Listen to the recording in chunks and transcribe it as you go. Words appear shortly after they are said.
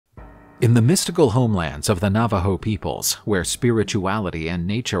In the mystical homelands of the Navajo peoples, where spirituality and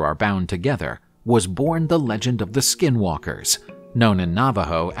nature are bound together, was born the legend of the Skinwalkers, known in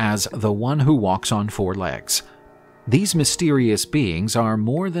Navajo as the one who walks on four legs. These mysterious beings are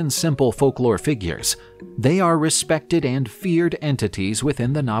more than simple folklore figures. They are respected and feared entities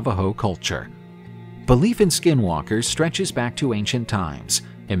within the Navajo culture. Belief in Skinwalkers stretches back to ancient times,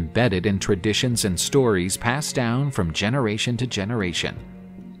 embedded in traditions and stories passed down from generation to generation.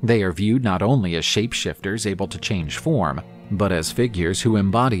 They are viewed not only as shapeshifters able to change form, but as figures who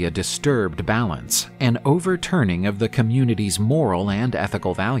embody a disturbed balance, an overturning of the community's moral and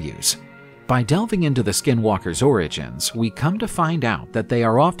ethical values. By delving into the Skinwalkers' origins, we come to find out that they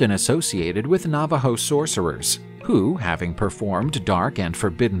are often associated with Navajo sorcerers, who, having performed dark and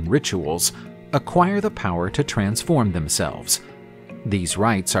forbidden rituals, acquire the power to transform themselves. These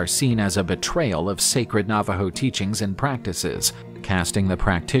rites are seen as a betrayal of sacred Navajo teachings and practices, casting the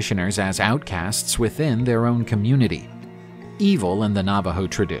practitioners as outcasts within their own community. Evil in the Navajo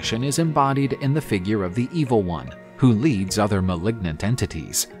tradition is embodied in the figure of the Evil One, who leads other malignant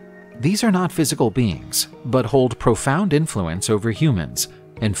entities. These are not physical beings, but hold profound influence over humans,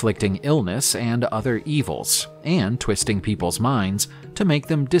 inflicting illness and other evils, and twisting people's minds to make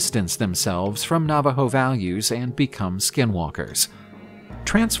them distance themselves from Navajo values and become skinwalkers.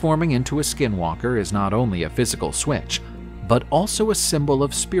 Transforming into a skinwalker is not only a physical switch, but also a symbol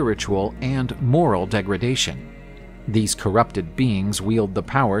of spiritual and moral degradation. These corrupted beings wield the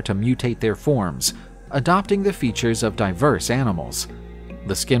power to mutate their forms, adopting the features of diverse animals.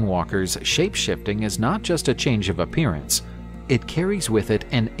 The skinwalker's shape-shifting is not just a change of appearance, it carries with it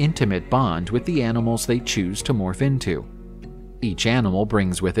an intimate bond with the animals they choose to morph into. Each animal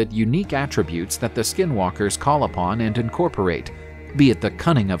brings with it unique attributes that the skinwalkers call upon and incorporate, be it the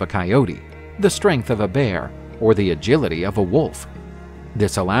cunning of a coyote, the strength of a bear, or the agility of a wolf.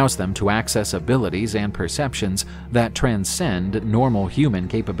 This allows them to access abilities and perceptions that transcend normal human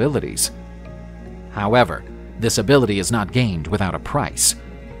capabilities. However, this ability is not gained without a price.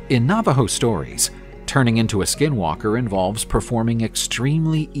 In Navajo stories, turning into a skinwalker involves performing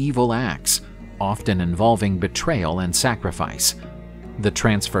extremely evil acts, often involving betrayal and sacrifice. The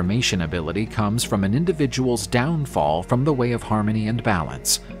transformation ability comes from an individual's downfall from the way of harmony and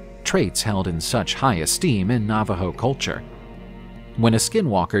balance, traits held in such high esteem in Navajo culture. When a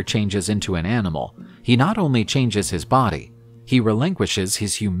skinwalker changes into an animal, he not only changes his body, he relinquishes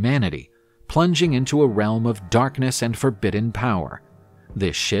his humanity, plunging into a realm of darkness and forbidden power.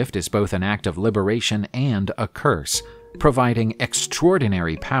 This shift is both an act of liberation and a curse, providing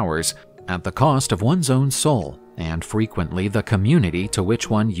extraordinary powers at the cost of one's own soul and frequently the community to which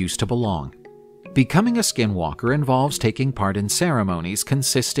one used to belong. Becoming a skinwalker involves taking part in ceremonies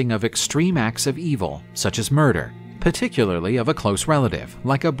consisting of extreme acts of evil, such as murder, particularly of a close relative,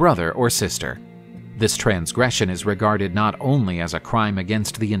 like a brother or sister. This transgression is regarded not only as a crime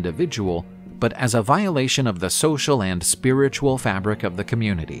against the individual, but as a violation of the social and spiritual fabric of the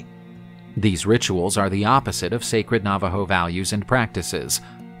community. These rituals are the opposite of sacred Navajo values and practices,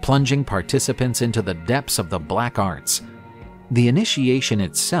 plunging participants into the depths of the black arts. The initiation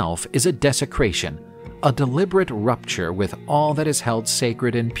itself is a desecration, a deliberate rupture with all that is held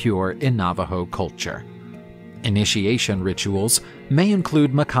sacred and pure in Navajo culture. Initiation rituals may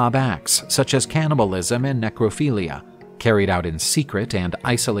include macabre acts such as cannibalism and necrophilia, carried out in secret and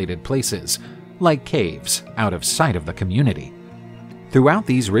isolated places, like caves, out of sight of the community. Throughout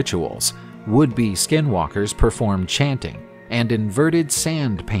these rituals, would-be skinwalkers perform chanting and inverted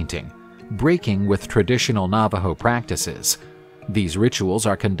sand painting, breaking with traditional Navajo practices. These rituals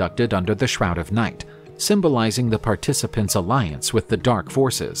are conducted under the shroud of night, symbolizing the participants' alliance with the dark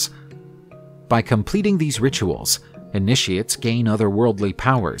forces. By completing these rituals, initiates gain otherworldly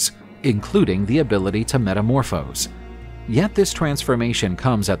powers, including the ability to metamorphose. Yet this transformation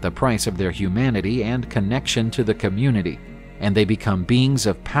comes at the price of their humanity and connection to the community, and they become beings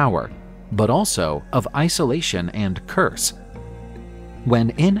of power, but also of isolation and curse.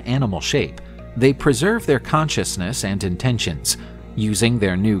 When in animal shape, they preserve their consciousness and intentions, using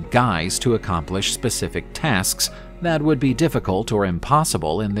their new guise to accomplish specific tasks that would be difficult or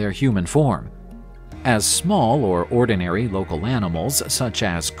impossible in their human form. As small or ordinary local animals such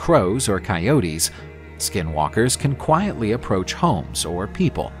as crows or coyotes, skinwalkers can quietly approach homes or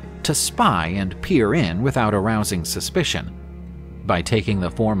people to spy and peer in without arousing suspicion. By taking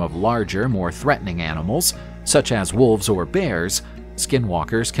the form of larger, more threatening animals, such as wolves or bears,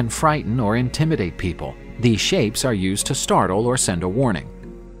 skinwalkers can frighten or intimidate people. These shapes are used to startle or send a warning.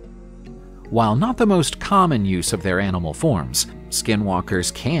 While not the most common use of their animal forms,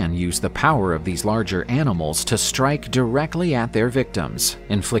 Skinwalkers can use the power of these larger animals to strike directly at their victims,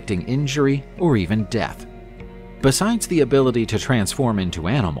 inflicting injury or even death. Besides the ability to transform into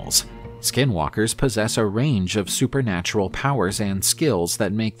animals, Skinwalkers possess a range of supernatural powers and skills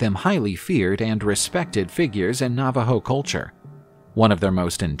that make them highly feared and respected figures in Navajo culture. One of their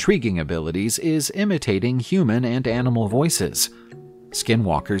most intriguing abilities is imitating human and animal voices.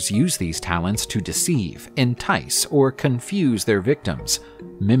 Skinwalkers use these talents to deceive, entice, or confuse their victims,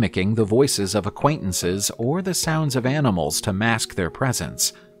 mimicking the voices of acquaintances or the sounds of animals to mask their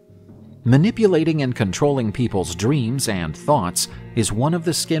presence. Manipulating and controlling people's dreams and thoughts is one of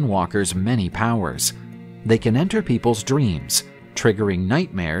the Skinwalkers' many powers. They can enter people's dreams, triggering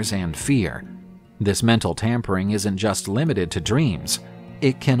nightmares and fear. This mental tampering isn't just limited to dreams.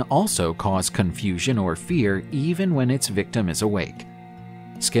 It can also cause confusion or fear even when its victim is awake.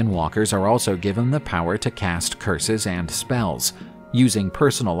 Skinwalkers are also given the power to cast curses and spells, using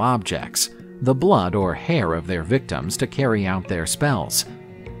personal objects, the blood or hair of their victims, to carry out their spells.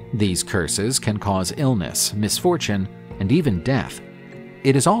 These curses can cause illness, misfortune, and even death.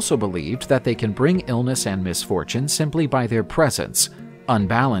 It is also believed that they can bring illness and misfortune simply by their presence,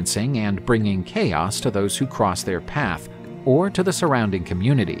 unbalancing and bringing chaos to those who cross their path or to the surrounding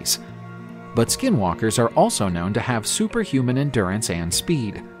communities. But Skinwalkers are also known to have superhuman endurance and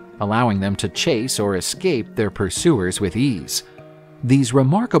speed, allowing them to chase or escape their pursuers with ease. These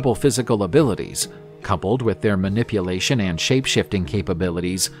remarkable physical abilities, coupled with their manipulation and shape-shifting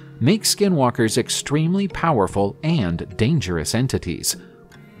capabilities, make Skinwalkers extremely powerful and dangerous entities.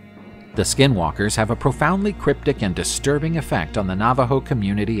 The Skinwalkers have a profoundly cryptic and disturbing effect on the Navajo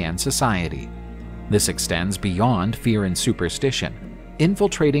community and society. This extends beyond fear and superstition,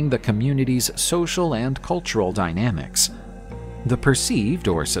 infiltrating the community's social and cultural dynamics. The perceived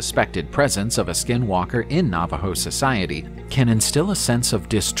or suspected presence of a Skinwalker in Navajo society can instill a sense of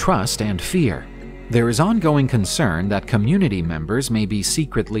distrust and fear. There is ongoing concern that community members may be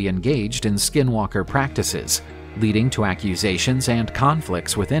secretly engaged in Skinwalker practices, leading to accusations and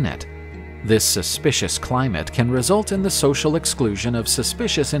conflicts within it. This suspicious climate can result in the social exclusion of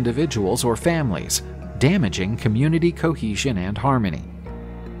suspicious individuals or families, damaging community cohesion and harmony.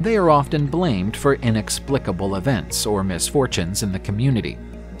 They are often blamed for inexplicable events or misfortunes in the community,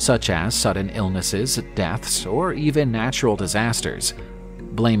 such as sudden illnesses, deaths, or even natural disasters.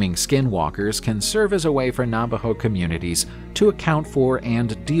 Blaming Skinwalkers can serve as a way for Navajo communities to account for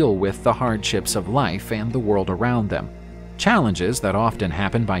and deal with the hardships of life and the world around them, challenges that often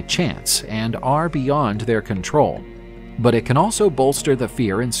happen by chance and are beyond their control. But it can also bolster the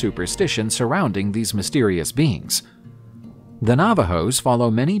fear and superstition surrounding these mysterious beings. The Navajos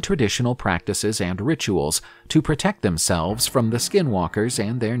follow many traditional practices and rituals to protect themselves from the Skinwalkers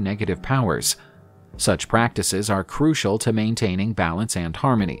and their negative powers. Such practices are crucial to maintaining balance and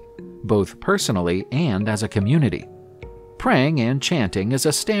harmony, both personally and as a community. Praying and chanting is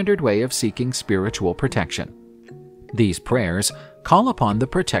a standard way of seeking spiritual protection. These prayers call upon the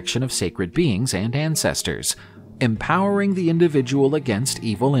protection of sacred beings and ancestors, empowering the individual against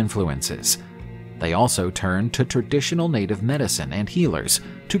evil influences. They also turn to traditional native medicine and healers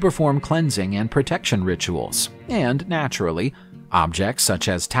to perform cleansing and protection rituals, and naturally, objects such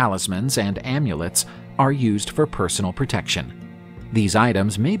as talismans and amulets are used for personal protection. These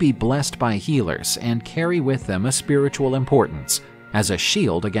items may be blessed by healers and carry with them a spiritual importance as a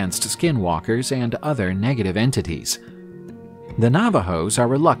shield against Skinwalkers and other negative entities. The Navajos are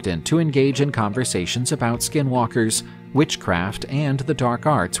reluctant to engage in conversations about Skinwalkers, witchcraft, and the dark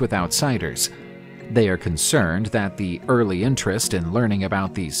arts with outsiders. They are concerned that the early interest in learning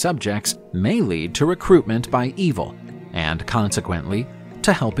about these subjects may lead to recruitment by evil, and consequently,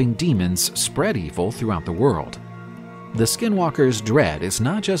 to helping demons spread evil throughout the world. The Skinwalkers' dread is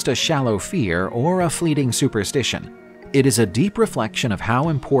not just a shallow fear or a fleeting superstition. It is a deep reflection of how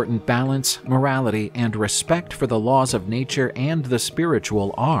important balance, morality, and respect for the laws of nature and the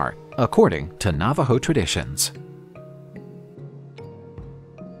spiritual are, according to Navajo traditions.